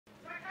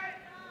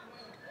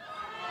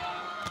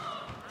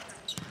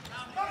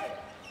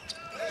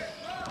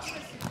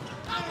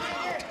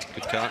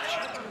Good catch.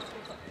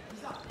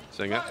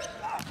 Singer.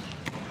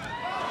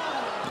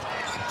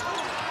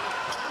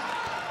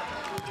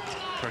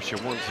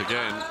 Pressure once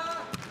again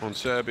on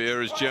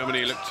Serbia as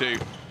Germany look to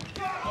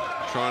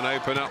try and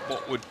open up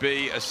what would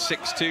be a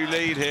 6-2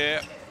 lead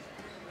here.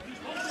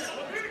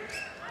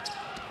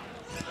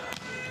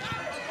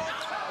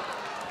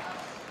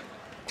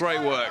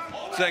 Great work.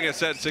 Singer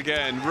sets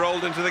again.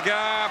 Rolled into the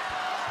gap.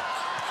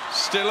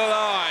 Still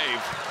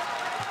alive.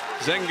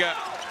 Zenga.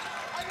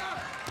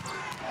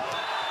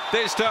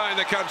 This time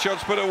the cut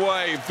shot's put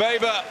away.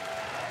 Weber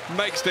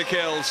makes the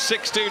kill.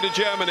 6-2 to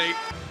Germany.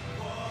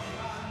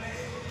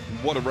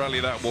 What a rally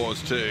that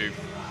was too.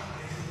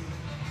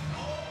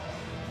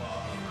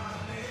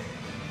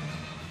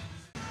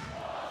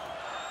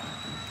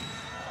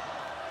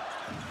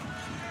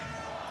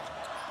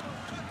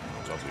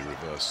 Lovely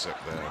reverse set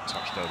there,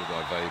 touched over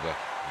by Weber.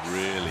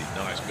 Really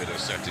nice bit of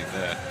setting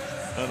there.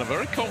 And a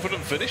very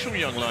confident finish from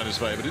young Linus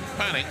Weber. Didn't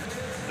panic.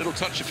 Little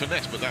touch of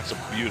finesse, but that's a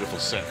beautiful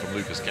set from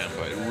Lucas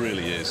Campo. It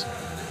really is.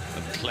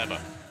 And clever.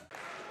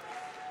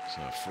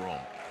 So from,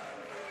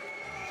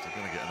 if they're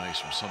going to get an ace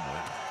from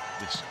somewhere,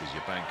 this is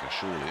your banker,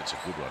 surely it's a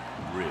good one.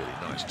 Really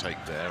nice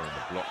take there, and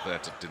the block there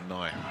to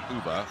deny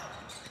Huber.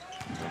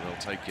 And they'll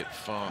take it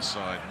far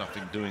side,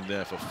 nothing doing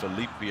there for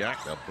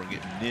Filipiak. They'll bring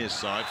it near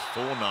side,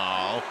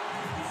 Fornal.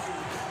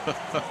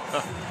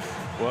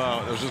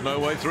 Wow, there was just no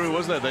way through,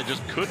 was there? They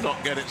just could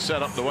not get it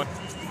set up the way.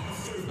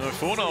 No,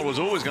 Fornal was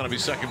always going to be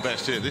second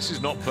best here. This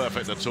is not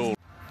perfect at all.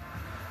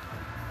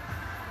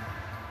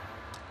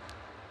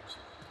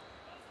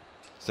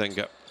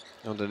 Zenga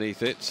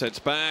underneath it, sets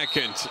back,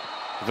 and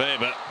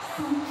Weber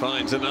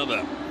finds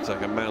another. It's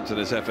like a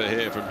mountainous effort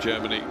here from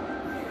Germany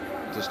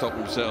to stop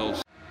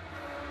themselves.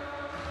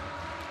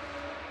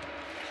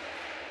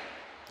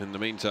 In the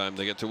meantime,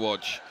 they get to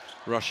watch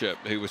Russia,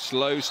 who were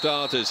slow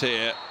starters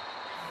here.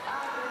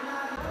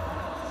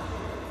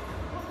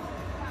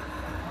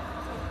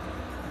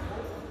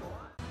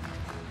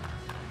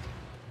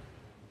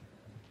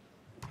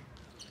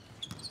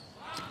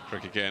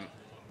 Trick again.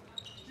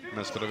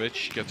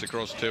 Nestorovic gets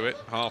across to it,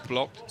 half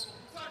blocked.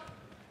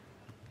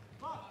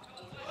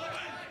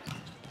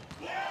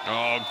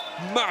 Oh,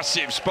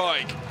 massive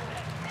spike.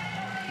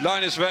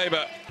 Linus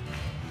Weber.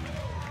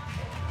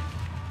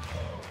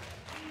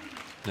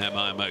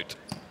 Now Moat.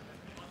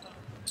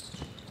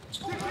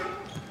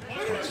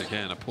 Once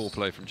again, a poor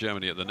play from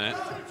Germany at the net.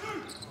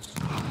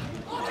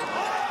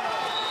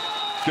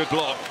 Good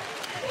block.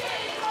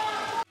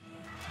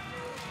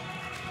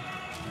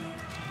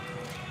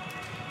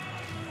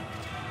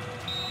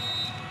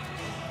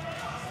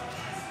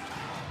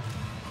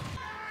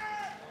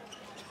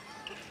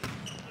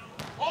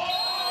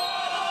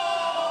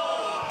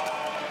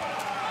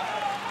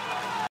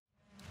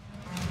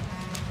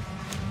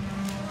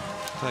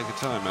 Take a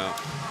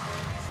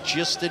timeout.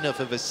 Just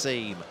enough of a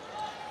seam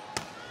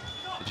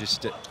to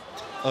just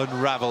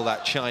unravel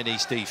that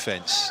Chinese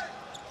defense.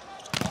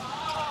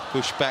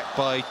 Pushed back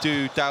by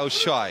Du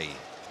Daoshui.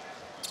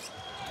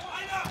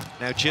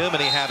 Now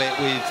Germany have it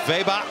with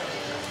Weber.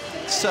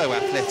 So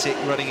athletic,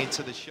 running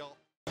into the shot.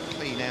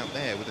 Clean out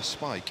there with a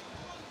spike.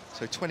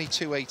 So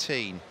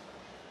 22-18.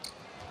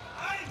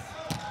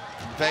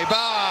 Weber,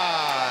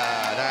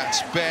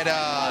 that's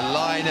better.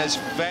 Linus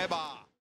Weber.